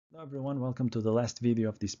Hello everyone, welcome to the last video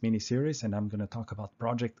of this mini series, and I'm going to talk about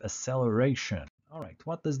project acceleration. All right,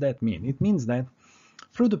 what does that mean? It means that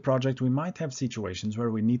through the project we might have situations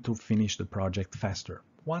where we need to finish the project faster.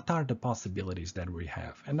 What are the possibilities that we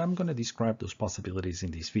have? And I'm going to describe those possibilities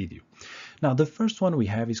in this video. Now, the first one we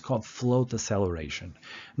have is called float acceleration.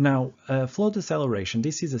 Now, float acceleration,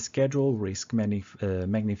 this is a schedule risk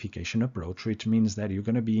magnification approach, which means that you're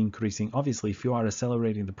going to be increasing, obviously, if you are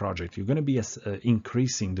accelerating the project, you're going to be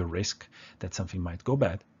increasing the risk that something might go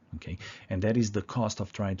bad. Okay, and that is the cost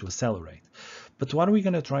of trying to accelerate. But what we're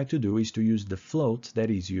going to try to do is to use the float that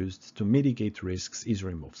is used to mitigate risks is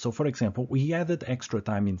removed. So for example, we added extra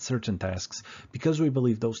time in certain tasks because we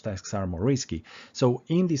believe those tasks are more risky. So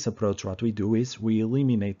in this approach, what we do is we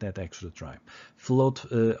eliminate that extra time. Float,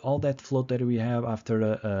 all that float that we have after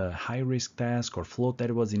a high risk task or float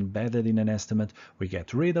that was embedded in an estimate, we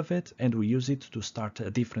get rid of it and we use it to start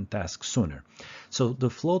a different task sooner. So the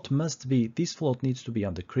float must be, this float needs to be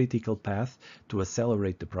on the critical path to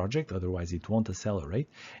accelerate the project, otherwise it won't accelerate.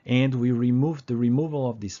 And we remove the removal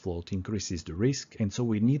of this float increases the risk, and so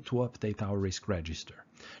we need to update our risk register.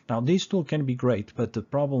 Now this tool can be great, but the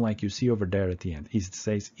problem, like you see over there at the end, is it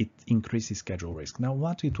says it increases schedule risk. Now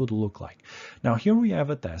what it would look like? Now here we have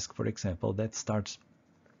a task, for example, that starts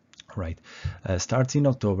starts in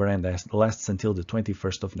October and lasts until the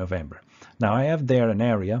 21st of November. Now I have there an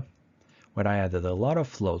area where I added a lot of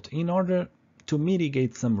float in order to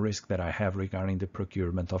mitigate some risk that I have regarding the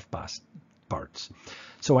procurement of past parts.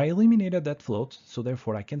 So I eliminated that float, so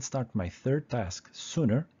therefore I can start my third task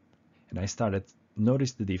sooner, and I started,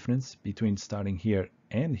 notice the difference between starting here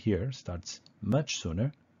and here, starts much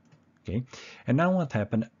sooner. Okay, and now what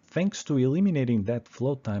happened? Thanks to eliminating that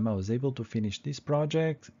float time, I was able to finish this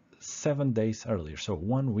project 7 days earlier, so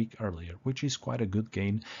 1 week earlier, which is quite a good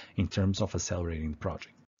gain in terms of accelerating the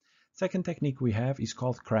project. Second technique we have is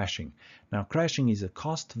called crashing. Now, crashing is a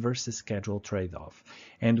cost versus schedule trade-off.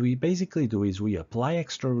 And we basically do is we apply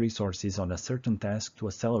extra resources on a certain task to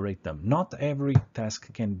accelerate them. Not every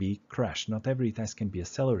task can be crashed. Not every task can be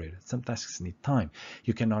accelerated. Some tasks need time.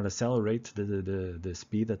 You cannot accelerate the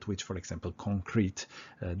speed at which, for example, concrete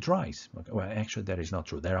dries. Well, actually, that is not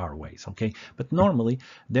true. There are ways, okay? But normally,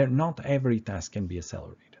 not every task can be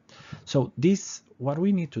accelerated. So what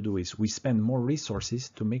we need to do is we spend more resources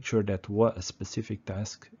to make sure that a specific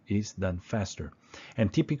task is done faster.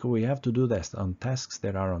 And typically we have to do this on tasks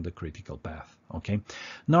that are on the critical path. Okay.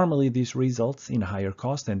 Normally this results in a higher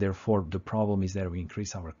cost, and therefore the problem is that we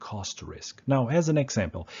increase our cost risk. Now, as an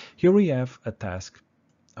example, here we have a task,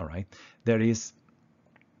 all right, that is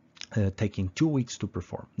taking 2 weeks to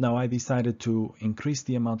perform. Now I decided to increase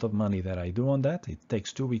the amount of money that I do on that. It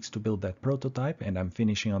takes 2 weeks to build that prototype, and I'm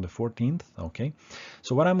finishing on the 14th. Okay,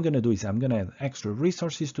 so what I'm going to do is I'm going to add extra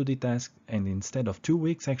resources to the task, and instead of 2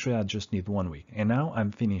 weeks, actually I just need 1 week. And now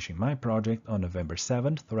I'm finishing my project on November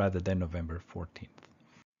 7th rather than November 14th.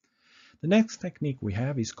 The next technique we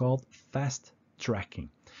have is called fast tracking.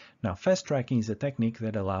 Now, fast tracking is a technique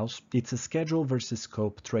that allows, it's a schedule versus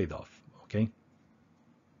scope trade-off. Okay,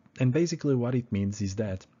 and basically what it means is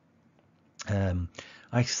that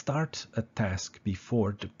I start a task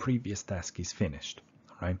before the previous task is finished.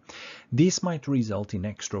 Right? This might result in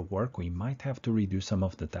extra work. We might have to redo some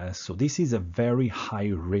of the tasks. So this is a very high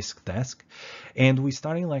risk task. And we're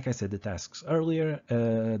starting, like I said, the tasks earlier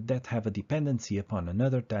that have a dependency upon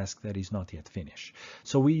another task that is not yet finished.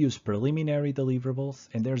 So we use preliminary deliverables,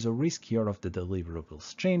 and there's a risk here of the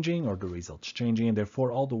deliverables changing or the results changing, and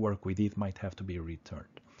therefore all the work we did might have to be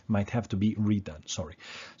redone, sorry.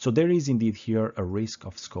 So there is indeed here a risk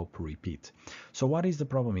of scope repeat. So what is the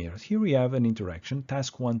problem here? Here we have an interaction,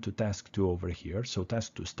 task 1 to task 2 over here. So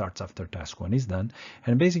task 2 starts after task 1 is done.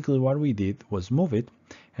 And basically what we did was move it.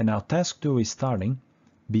 And now task 2 is starting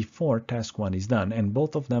before task 1 is done, and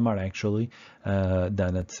both of them are actually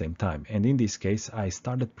done at the same time. And in this case, I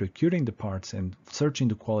started procuring the parts and searching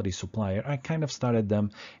the quality supplier. I kind of started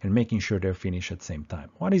them and making sure they're finished at the same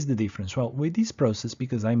time. What is the difference? Well, with this process,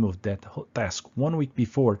 because I moved that task 1 week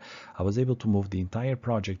before, I was able to move the entire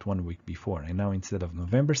project 1 week before. And now instead of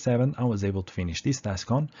November 7, I was able to finish this task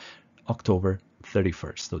on October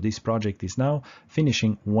 31st. So this project is now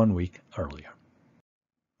finishing 1 week earlier.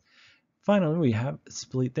 Finally, we have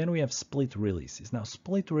split releases. Now,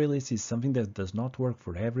 split release is something that does not work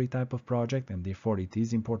for every type of project, and therefore it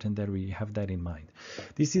is important that we have that in mind.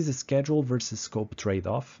 This is a schedule versus scope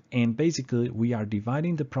trade-off, and basically we are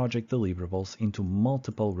dividing the project deliverables into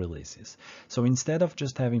multiple releases. So instead of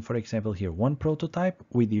just having, for example, here one prototype,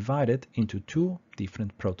 we divide it into 2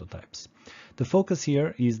 different prototypes. The focus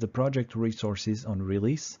here is the project resources on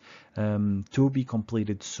release to be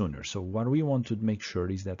completed sooner. So what we want to make sure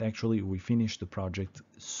is that actually we finish the project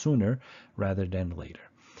sooner rather than later.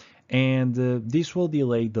 And this will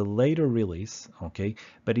delay the later release, okay,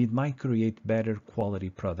 but it might create better quality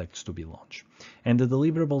products to be launched. And the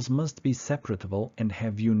deliverables must be separatable and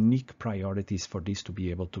have unique priorities for this to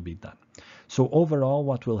be able to be done. So overall,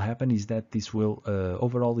 what will happen is that this will,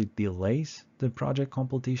 overall it delays the project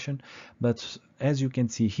completion, but as you can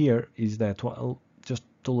see here is that, well, just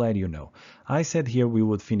to let you know, I said here we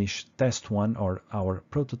would finish test 1 or our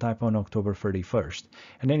prototype on October 31st.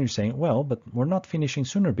 And then you're saying, well, but we're not finishing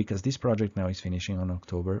sooner because this project now is finishing on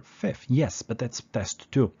October 5th. Yes, but that's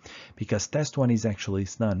test 2 because test 1 is actually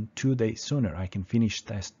done 2 days sooner. I can finish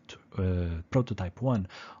prototype 1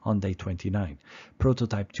 on day 29.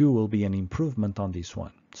 Prototype 2 will be an improvement on this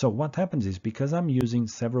one. So what happens is, because I'm using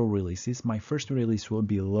several releases, my first release will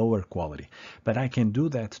be lower quality, but I can do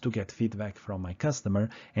that to get feedback from my customer,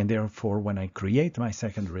 and therefore when I create my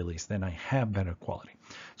second release, then I have better quality.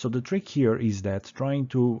 So the trick here is that trying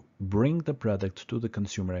to bring the product to the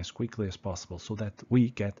consumer as quickly as possible so that we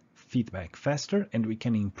get feedback faster and we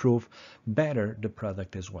can improve better the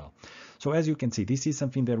product as well. So as you can see, this is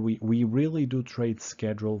something that we really do trade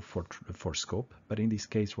schedule for scope, but in this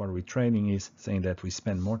case what we're trading is saying that we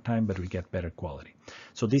spend more time but we get better quality.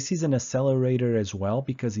 So this is an accelerator as well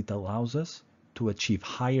because it allows us to achieve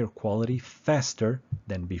higher quality faster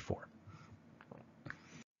than before.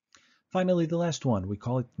 Finally, the last one, we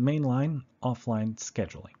call it mainline offline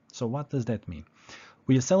scheduling. So what does that mean?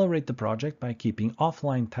 We accelerate the project by keeping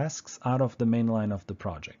offline tasks out of the main line of the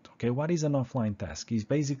project. Okay, what is an offline task? It's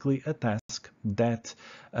basically a task that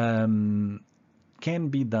can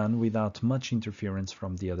be done without much interference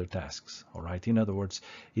from the other tasks. All right, in other words,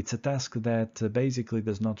 it's a task that basically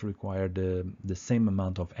does not require the same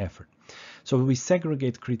amount of effort. So we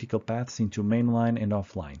segregate critical paths into mainline and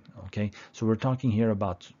offline. Okay, so we're talking here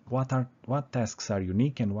about what tasks are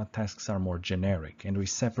unique and what tasks are more generic, and we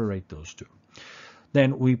separate those two.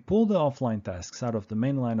 Then we pull the offline tasks out of the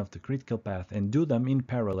main line of the critical path and do them in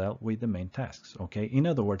parallel with the main tasks. Okay, in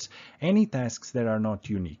other words, any tasks that are not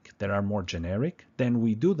unique, that are more generic, then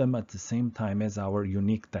we do them at the same time as our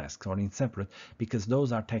unique tasks or in separate, because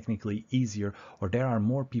those are technically easier, or there are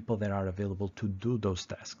more people that are available to do those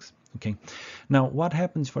tasks. Okay, now what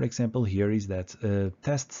happens, for example, here is that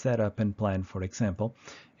test setup and plan, for example,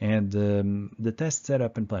 and the test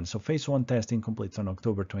setup and plan. So phase 1 testing completes on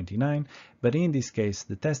October 29, but in this case,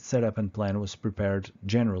 the test setup and plan was prepared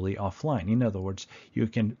generally offline. In other words, you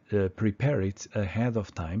can prepare it ahead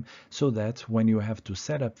of time so that when you have to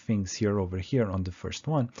set up things here over here on the first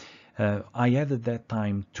one, I added that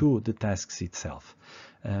time to the tasks itself.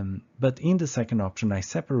 But in the second option, I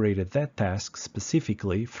separated that task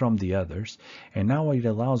specifically from the others, and now what it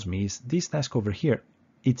allows me is this task over here.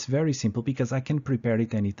 It's very simple because I can prepare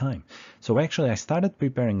it anytime. So actually I started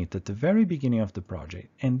preparing it at the very beginning of the project,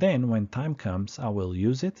 and then when time comes, I will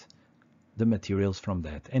use it, the materials from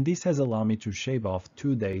that. And this has allowed me to shave off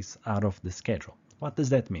 2 days out of the schedule. What does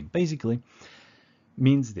that mean? Basically,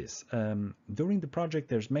 means this. During the project,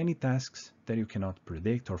 there's many tasks that you cannot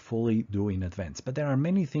predict or fully do in advance, but there are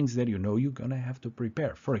many things that you know you're gonna have to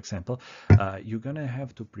prepare. For example, you're gonna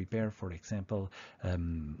have to prepare, for example,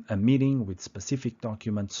 a meeting with specific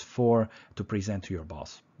documents to present to your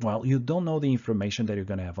boss. Well, you don't know the information that you're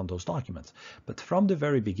gonna have on those documents, but from the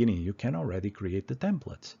very beginning, you can already create the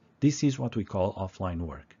templates. This is what we call offline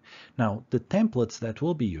work. Now, the templates that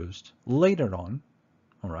will be used later on,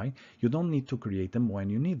 all right, you don't need to create them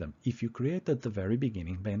when you need them. If you create at the very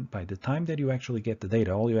beginning, then by the time that you actually get the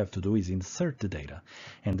data, all you have to do is insert the data,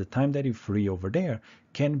 and the time that you free over there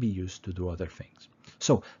can be used to do other things.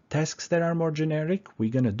 So tasks that are more generic,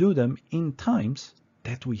 we're going to do them in times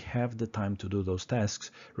that we have the time to do those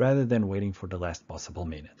tasks rather than waiting for the last possible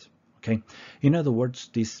minute. Okay, in other words,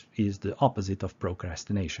 this is the opposite of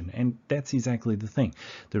procrastination, and that's exactly the thing.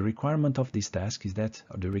 The requirement of this task is that,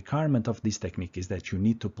 or the requirement of this technique is that you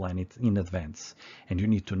need to plan it in advance, and you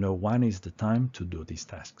need to know when is the time to do these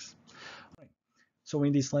tasks. So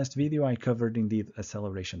in this last video, I covered indeed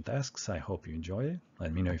acceleration tasks. I hope you enjoy it.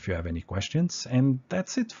 Let me know if you have any questions. And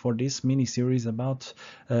that's it for this mini series about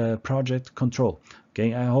project control.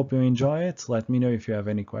 Okay, I hope you enjoy it. Let me know if you have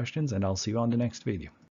any questions, and I'll see you on the next video.